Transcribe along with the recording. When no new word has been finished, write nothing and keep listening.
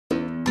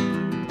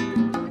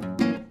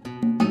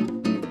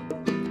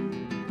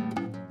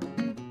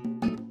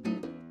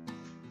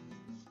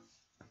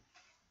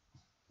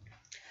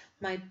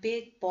My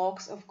big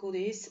box of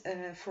goodies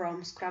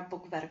from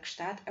Scrapbook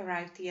Werkstatt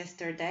arrived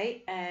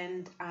yesterday,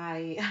 and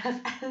I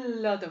have a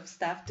lot of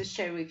stuff to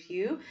share with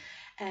you.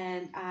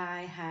 And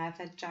I have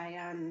a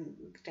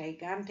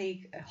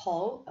gigantic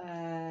haul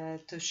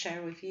to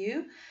share with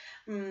you.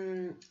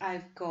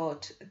 I've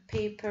got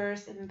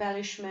papers,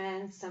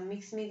 embellishments, some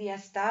mixed media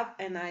stuff,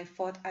 and I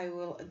thought I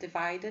will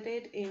divide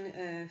it in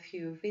a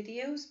few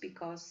videos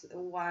because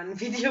one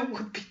video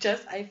would be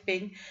just, I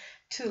think,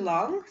 too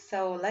long.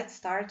 So let's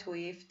start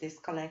with this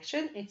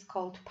collection. It's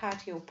called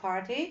Patio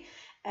Party,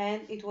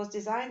 and it was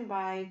designed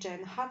by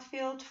Jen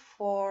Hatfield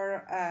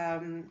for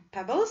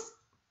Pebbles.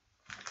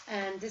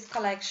 And this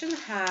collection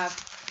have,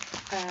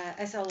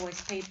 as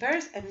always,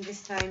 papers, and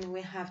this time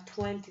we have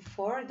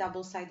 24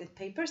 double-sided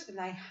papers, and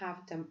I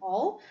have them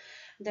all.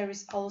 There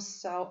is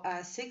also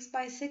a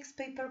 6x6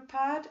 paper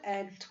pad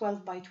and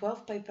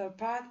 12x12 paper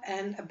pad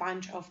and a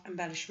bunch of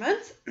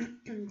embellishments.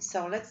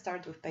 So let's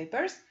start with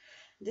papers.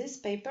 This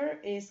paper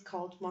is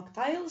called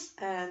Mocktails,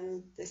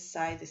 and this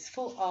side is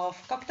full of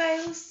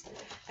cocktails,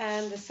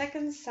 and the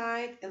second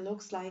side, it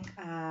looks like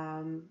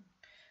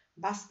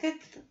basket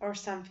or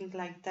something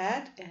like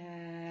that.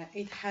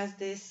 It has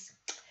this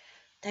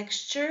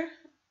texture,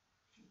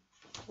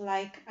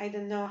 like, I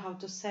don't know how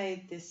to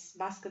say, this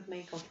basket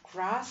made of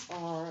grass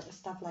or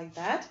stuff like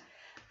that.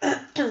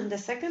 The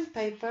second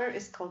paper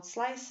is called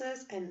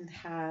Slices and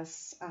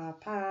has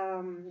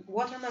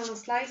watermelon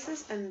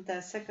slices, and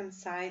the second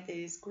side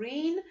is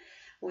green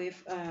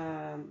with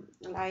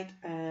light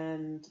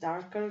and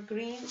darker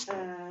green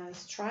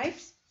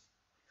stripes.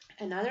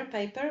 Another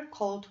paper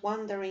called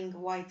Wandering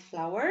White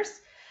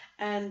Flowers,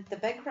 and the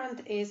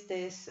background is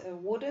this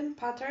wooden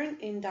pattern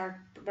in dark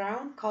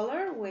brown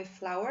color with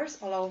flowers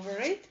all over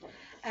it.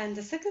 And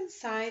the second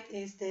side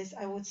is this,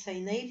 I would say,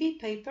 navy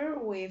paper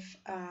with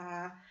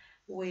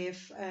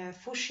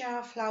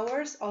fuchsia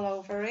flowers all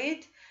over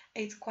it.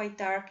 It's quite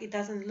dark. It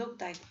doesn't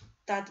look like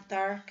that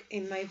dark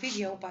in my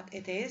video, but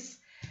it is.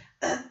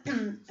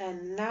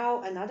 And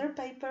now another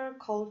paper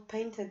called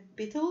Painted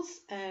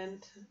Beetles,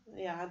 and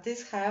yeah,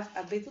 these have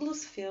a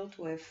beetles filled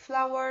with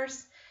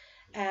flowers.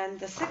 And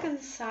the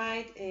second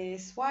side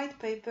is white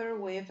paper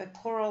with a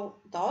coral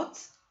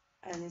dots,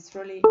 and it's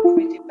really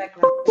pretty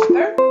background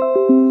paper.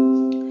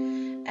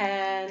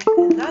 And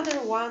another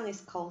one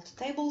is called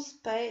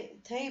Tablescape,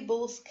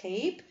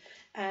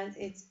 and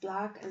it's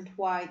black and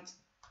white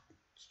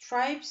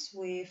stripes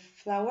with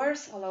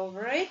flowers all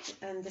over it.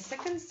 And the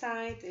second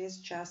side is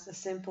just a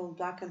simple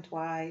black and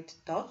white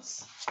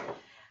dots.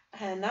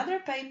 Another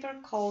paper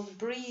called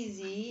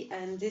Breezy,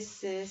 and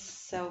this is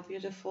so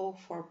beautiful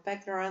for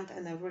background,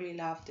 and I really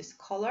love this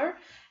color.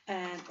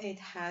 And it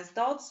has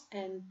dots,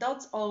 and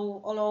dots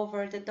all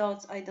over the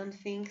dots. I don't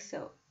think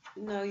so.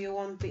 No, you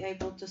won't be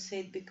able to see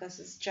it because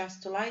it's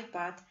just too light,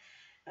 but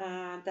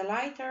the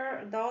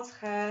lighter dots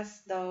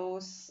has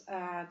those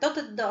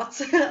dotted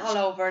dots all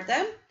over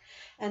them.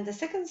 And the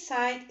second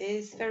side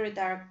is very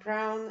dark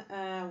brown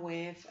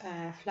with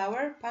a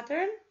flower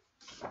pattern.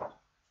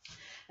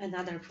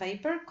 Another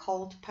paper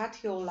called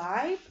Patio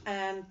Live,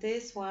 and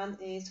this one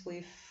is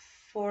with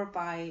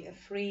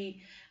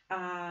 4x3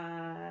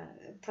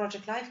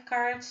 project life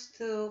cards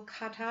to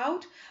cut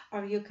out,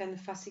 or you can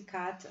fussy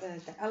cut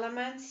the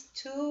elements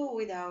too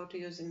without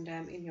using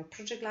them in your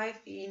project life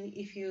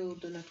if you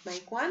do not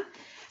make one.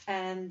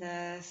 And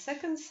the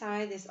second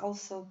side is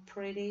also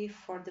pretty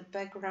for the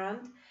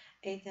background.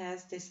 It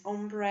has this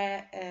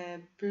ombre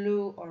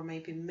blue or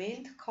maybe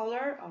mint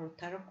color or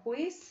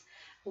turquoise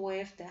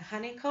with the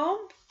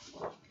honeycomb.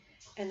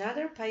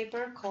 Another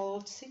paper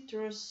called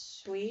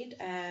Citrus Sweet,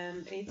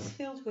 and it's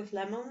filled with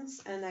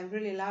lemons, and I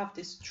really love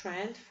this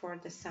trend for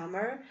the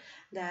summer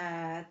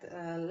that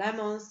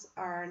lemons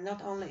are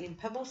not only in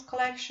Pebbles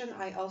collection.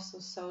 I also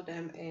saw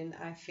them in,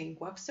 I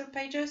think, Webster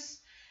Pages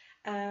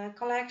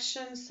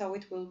collection, so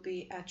it will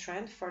be a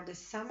trend for the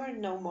summer.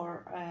 No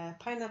more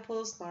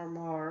pineapples, no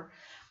more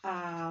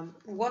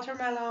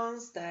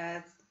watermelons,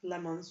 that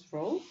lemons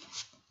rule.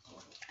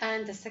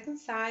 And the second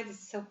side is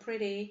so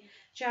pretty,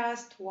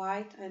 just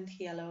white and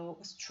yellow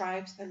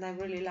stripes, and I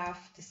really love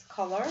this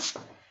color.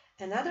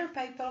 Another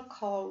paper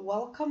called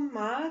Welcome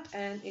Mat,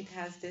 and it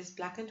has this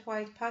black and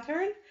white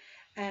pattern,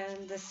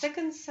 and the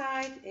second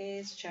side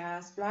is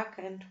just black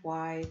and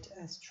white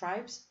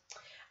stripes.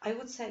 I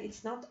would say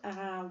it's not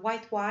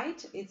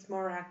white, it's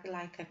more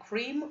like a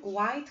cream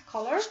white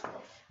color.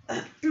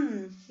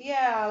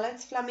 Yeah,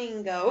 let's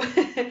flamingo.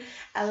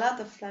 A lot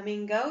of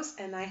flamingos,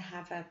 and I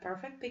have a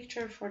perfect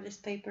picture for this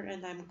paper,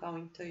 and I'm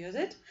going to use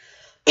it.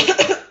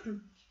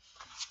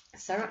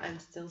 Sorry, I'm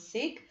still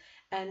sick.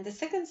 And the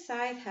second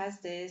side has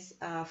this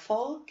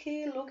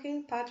folky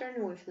looking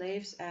pattern with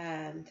leaves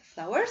and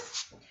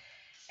flowers.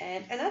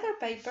 And another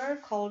paper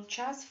called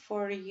Just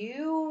For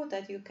You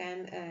that you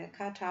can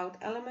cut out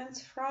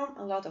elements from,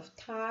 a lot of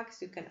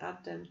tags. You can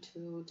add them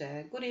to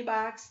the goodie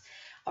bags,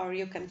 or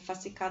you can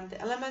fussy cut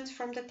the elements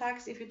from the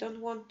tags if you don't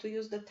want to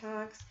use the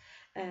tags.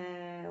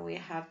 We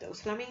have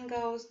those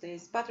flamingos,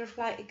 this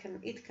butterfly.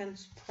 It can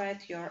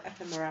spread your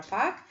ephemera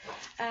pack.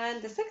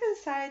 And the second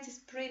side is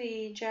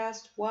pretty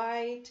just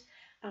white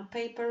a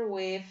paper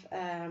with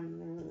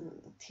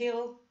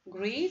teal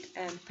grid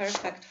and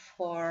perfect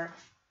for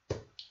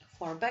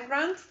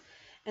background.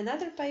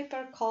 Another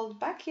paper called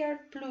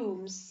Backyard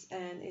Blooms,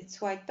 and it's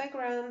white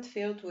background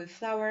filled with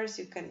flowers.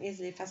 You can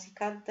easily fussy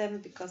cut them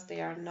because they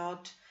are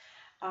not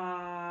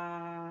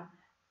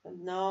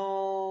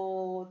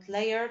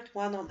layered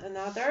one on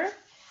another.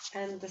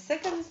 And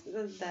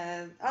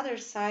the other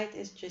side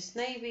is just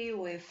navy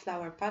with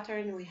flower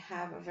pattern. We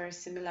have a very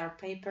similar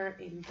paper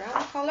in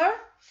brown color.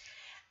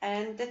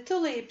 And the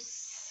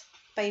tulips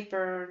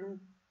paper,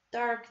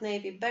 dark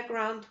navy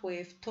background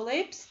with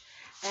tulips.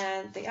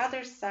 And the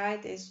other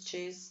side is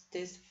just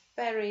this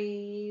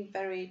very,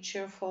 very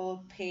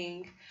cheerful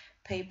pink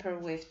paper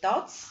with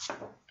dots.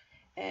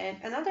 And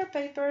another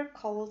paper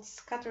called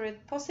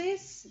Scattered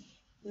Posies,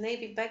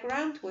 navy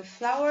background with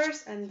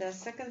flowers, and the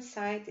second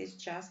side is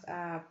just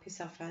a piece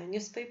of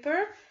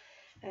newspaper.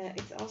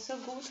 It's also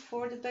good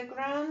for the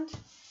background.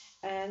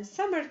 And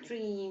Summer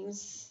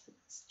Dreams,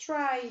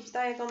 stripes,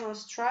 diagonal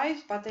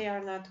stripes, but they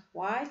are not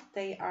white,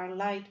 they are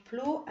light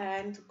blue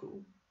and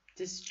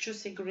these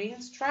juicy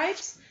green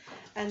stripes.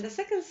 And the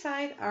second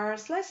side are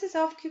slices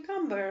of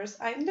cucumbers.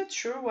 I'm not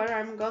sure where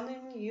I'm gonna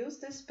use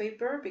this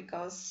paper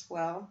because,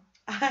 well,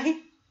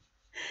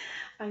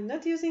 I'm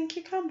not using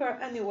cucumber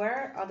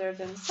anywhere other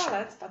than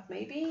salads, but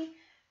maybe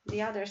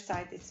the other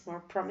side is more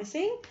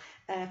promising.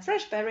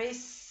 Fresh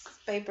berries,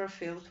 paper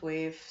filled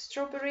with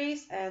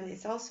strawberries, and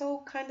it's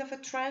also kind of a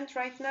trend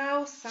right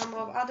now. Some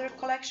of other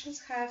collections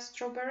have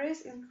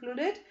strawberries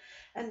included.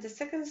 And the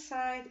second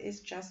side is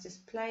just this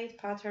plaid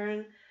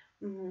pattern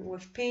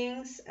with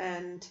pinks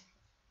and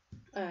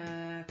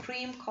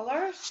cream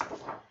colors.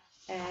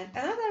 And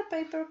another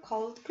paper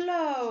called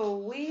Glow.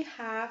 We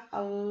have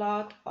a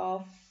lot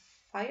of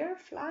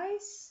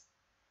fireflies,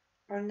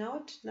 or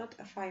not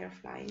a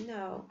firefly,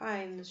 no,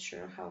 I'm not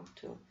sure how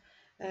to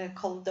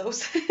call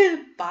those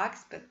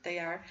bugs, but they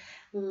are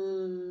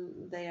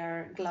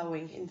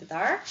glowing in the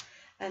dark.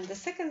 And the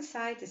second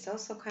side is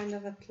also kind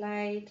of a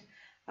plaid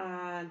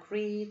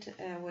grid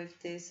with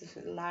this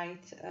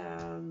light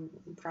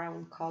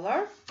brown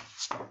color.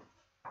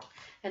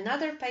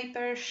 Another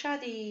paper,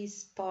 Shady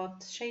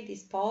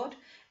Spot,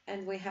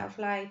 and we have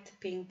light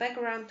pink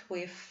background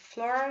with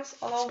flowers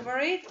all over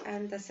it,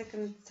 and the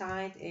second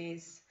side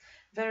is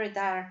very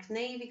dark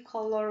navy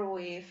color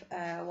with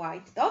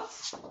white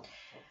dots.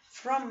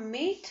 From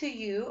me to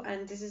you,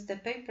 and this is the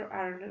paper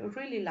I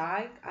really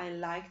like. I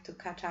like to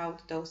cut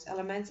out those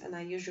elements, and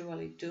I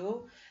usually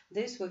do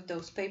this with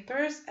those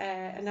papers.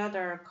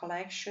 Another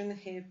collection,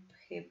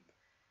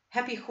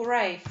 Happy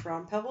Hooray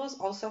from Pebbles,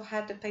 also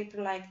had a paper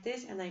like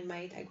this, and I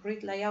made a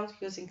grid layout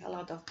using a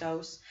lot of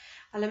those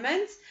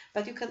elements,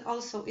 but you can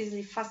also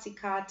easily fussy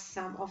cut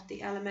some of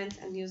the elements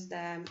and use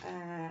them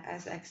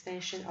as an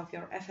extension of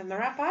your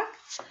ephemera pack.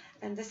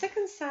 And the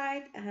second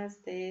side has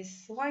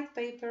this white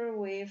paper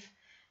with,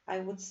 I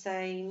would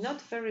say,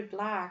 not very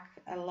black,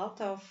 a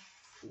lot of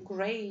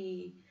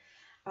gray,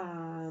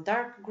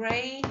 dark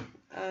gray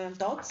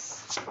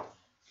dots.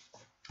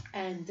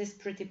 And this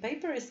pretty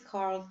paper is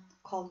called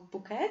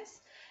Bouquets,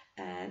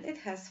 and it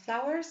has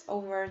flowers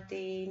over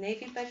the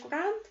navy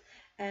background,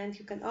 and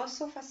you can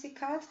also fussy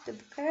cut the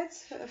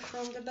bouquets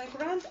from the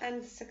background.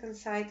 And the second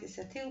side is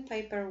a teal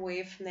paper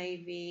with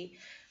navy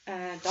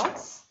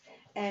dots,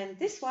 and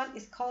this one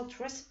is called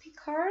Recipe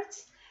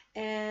Cards,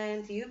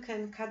 and you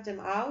can cut them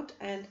out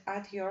and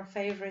add your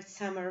favorite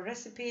summer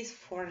recipes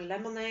for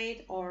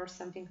lemonade or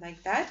something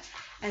like that.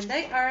 And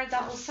they are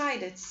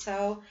double-sided,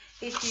 so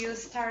if you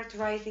start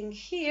writing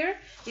here,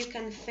 you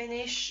can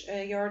finish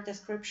your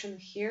description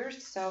here,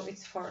 so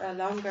it's for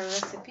longer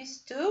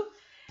recipes too.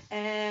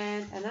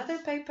 And another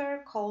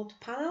paper called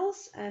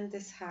Panels, and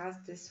this has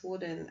this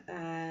wooden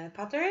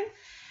pattern,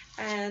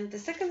 and the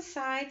second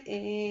side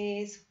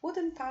is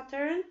wooden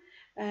pattern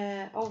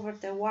over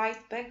the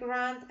white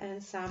background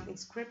and some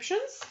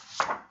inscriptions.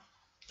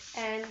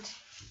 And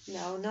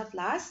no, not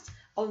last,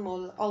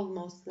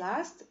 almost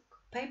last,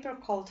 paper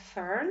called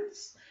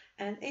Ferns,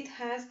 and it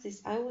has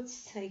this, I would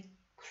say,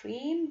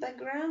 cream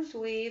background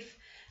with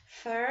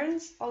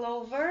ferns all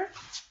over.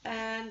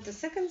 And the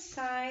second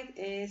side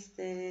is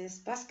this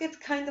basket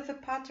kind of a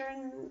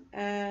pattern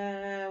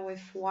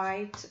with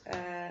white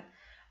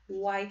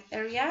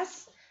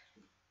areas.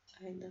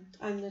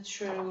 I'm not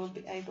sure I will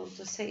be able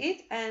to say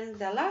it. And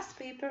the last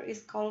paper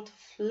is called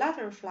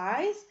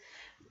Flutterflies,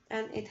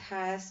 and it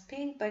has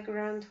pink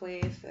background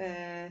with,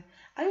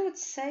 I would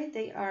say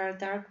they are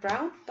dark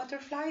brown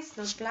butterflies,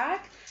 not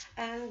black.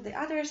 And the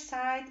other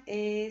side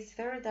is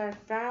very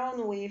dark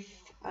brown with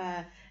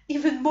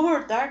even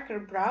more darker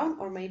brown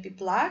or maybe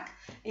black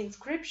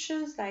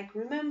inscriptions like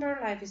remember,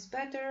 life is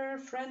better,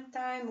 friend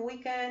time,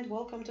 weekend,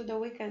 welcome to the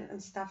weekend,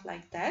 and stuff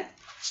like that.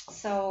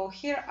 So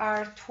here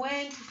are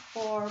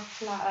 24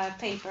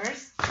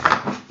 papers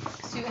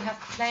So you have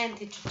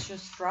plenty to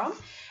choose from.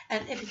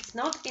 And if it's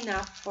not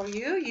enough for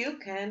you, you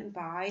can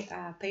buy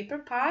a paper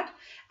pad.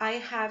 I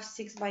have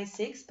 6 by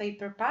 6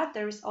 paper pad.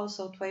 There is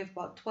also 12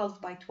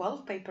 by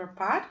 12 paper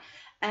pad.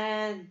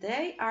 And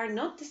they are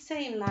not the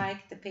same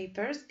like the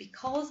papers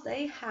because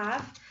they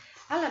have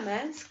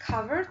elements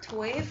covered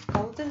with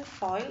golden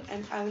foil.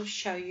 And I will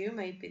show you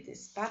maybe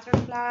these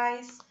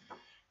butterflies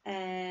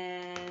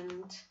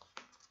and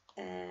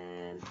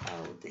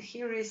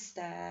here is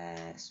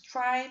the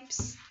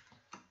stripes.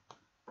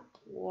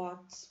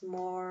 What's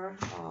more,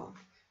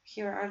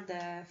 here are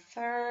the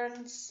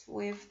ferns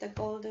with the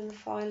golden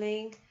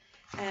foiling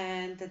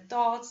and the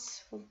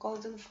dots with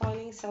golden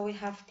foiling. So we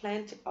have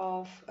plenty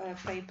of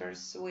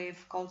papers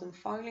with golden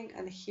foiling,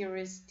 and here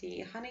is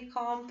the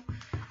honeycomb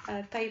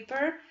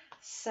paper.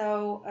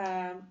 So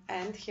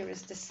and here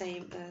is the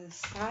same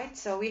side.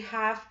 So we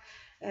have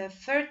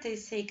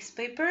 36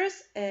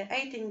 papers,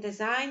 18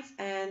 designs,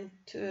 and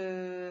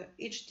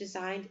each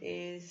design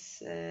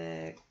is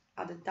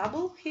added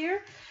double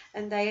here,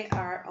 and they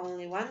are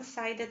only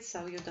one-sided,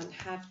 so you don't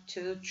have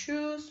to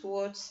choose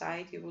what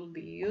side you will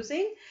be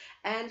using.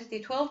 And the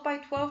 12 by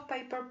 12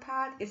 paper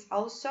pad is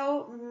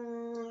also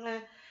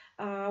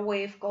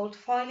with gold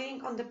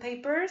foiling on the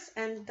papers,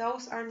 and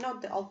those are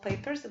not the old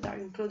papers that are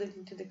included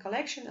into the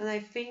collection. And I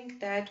think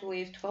that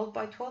with 12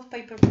 by 12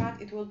 paper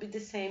pad it will be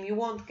the same. You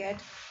won't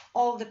get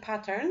all the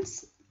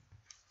patterns.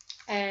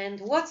 And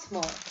what's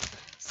more,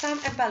 some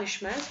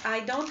embellishments. I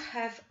don't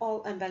have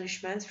all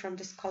embellishments from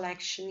this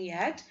collection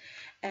yet,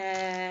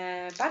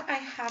 but I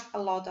have a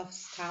lot of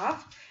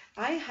stuff.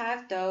 I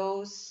have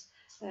those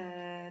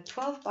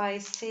 12 by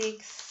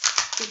 6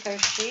 sticker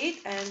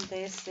sheet, and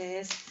this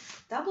is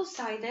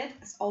double-sided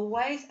as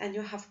always, and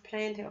you have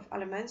plenty of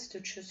elements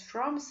to choose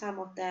from. Some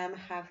of them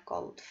have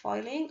gold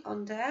foiling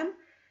on them,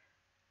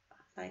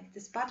 like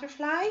this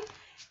butterfly,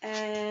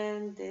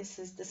 and this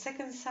is the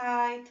second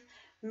side.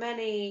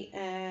 Many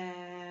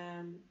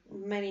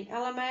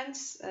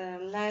elements,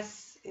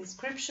 less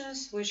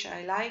inscriptions, which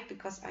I like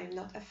because I'm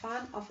not a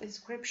fan of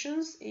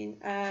inscriptions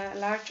in a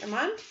large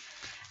amount.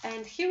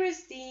 And here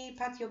is the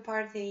Patio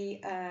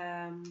Party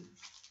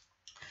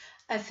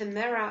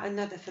ephemera, and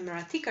not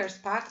ephemera, stickers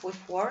pack with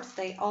words.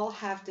 They all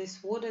have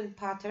this wooden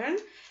pattern,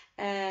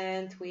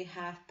 and we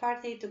have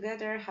party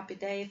together, happy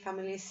day,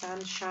 family,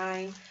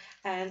 sunshine,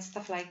 and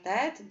stuff like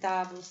that,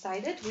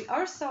 double-sided. We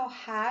also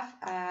have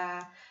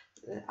a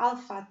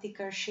alpha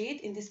sticker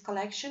sheet in this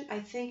collection. I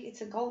think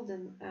it's a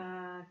golden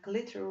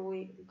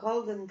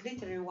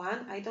glittery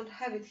one. I don't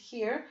have it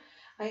here.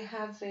 I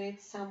have it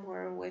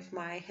somewhere with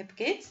my hip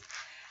kits.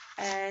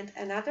 And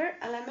another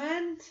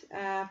element,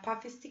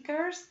 puffy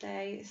stickers.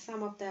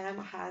 Some of them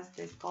has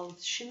this gold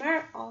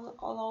shimmer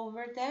all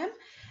over them,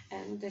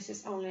 and this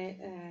is only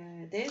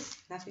this,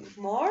 nothing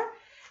more.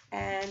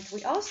 And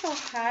we also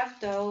have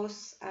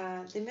those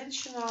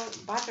dimensional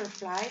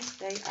butterflies.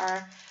 They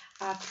are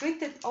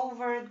printed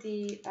over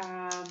the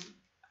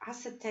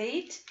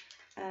acetate,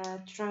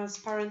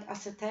 transparent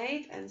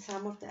acetate, and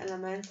some of the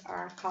elements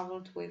are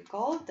covered with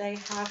gold. They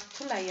have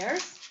 2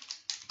 layers,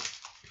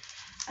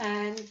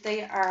 and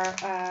they are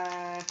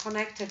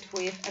connected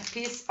with a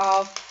piece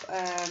of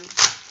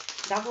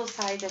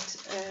double-sided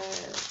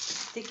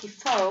sticky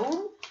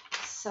foam,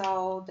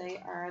 so they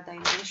are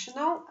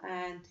dimensional,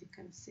 and you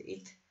can see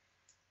it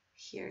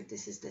here.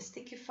 This is the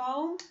sticky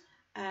foam,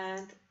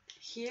 and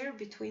here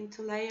between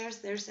 2 layers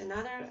there's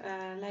another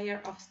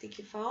layer of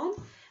sticky foam,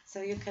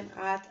 so you can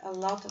add a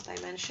lot of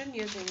dimension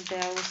using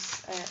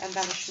those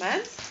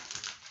embellishments.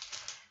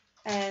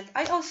 And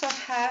I also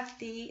have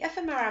the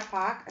ephemera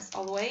pack, as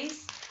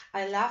always.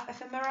 I love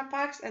ephemera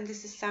packs, and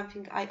this is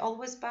something I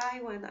always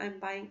buy when I'm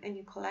buying a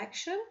new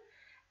collection.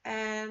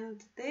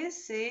 And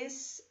this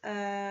is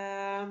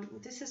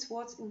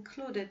what's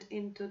included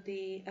into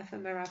the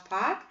ephemera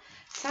pack.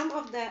 Some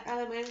of the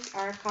elements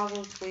are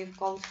covered with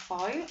gold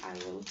foil. I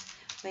will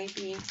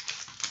maybe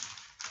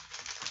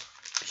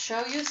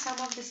show you some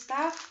of the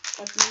stuff,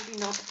 but maybe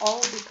not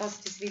all, because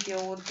this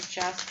video would be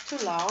just too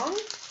long.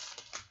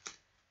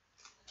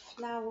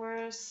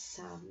 Flowers,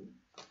 some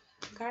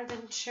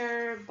garden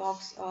chair,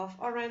 box of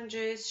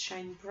oranges,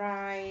 shine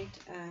bright,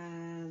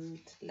 and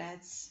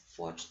let's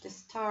watch the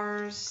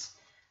stars,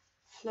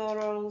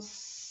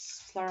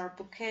 florals, floral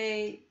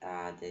bouquet,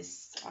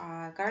 this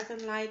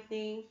garden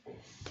lighting,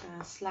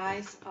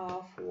 slice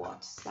of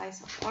what?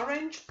 Slice of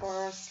orange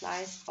or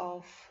slice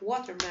of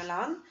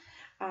watermelon,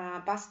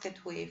 basket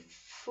with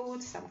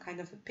food, some kind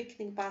of a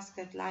picnic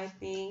basket,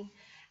 lighting,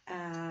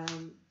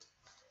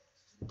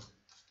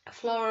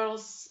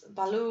 florals,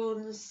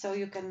 balloons, so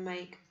you can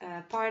make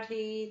a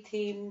party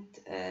themed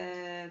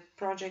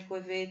project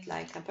with it,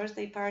 like a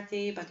birthday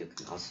party, but you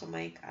can also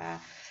make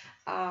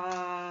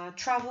a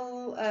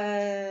travel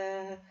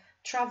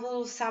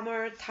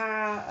summer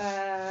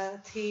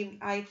theme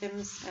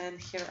items. And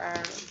here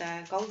are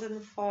the golden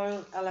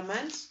foil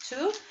elements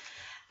too.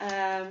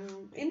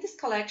 In this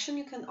collection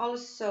you can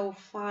also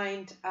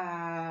find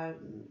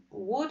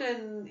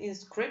wooden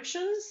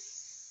inscriptions,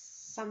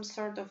 some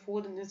sort of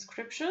wooden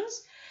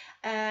inscriptions.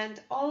 And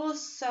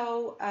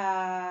also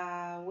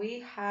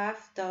we have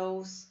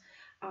those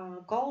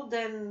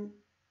golden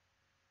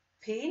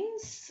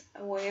pins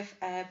with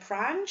a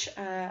branch.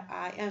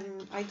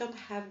 I don't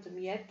have them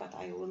yet, but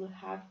I will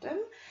have them,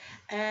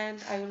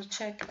 and I will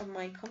check on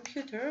my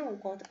computer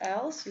what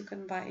else you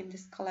can buy in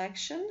this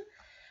collection.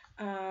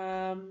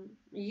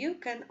 You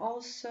can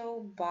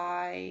also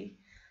buy,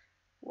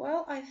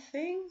 well, I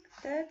think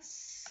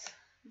that's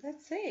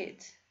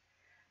it.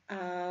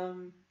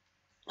 Um,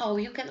 Oh,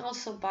 you can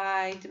also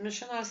buy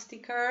dimensional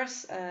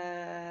stickers,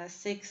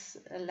 six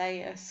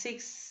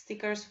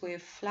stickers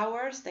with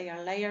flowers. They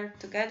are layered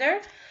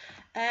together,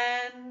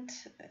 and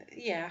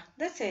yeah,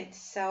 that's it.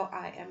 So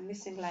I am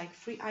missing like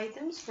 3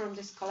 items from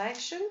this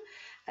collection,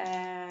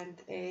 and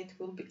it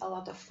will be a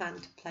lot of fun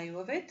to play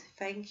with it.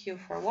 Thank you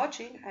for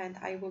watching, and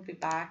I will be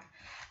back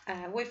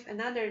with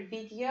another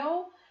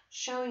video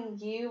showing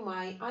you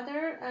my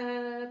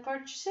other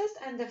purchases,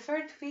 and the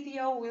third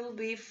video will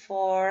be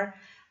for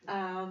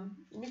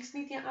mixed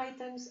media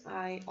items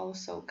I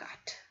also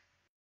got.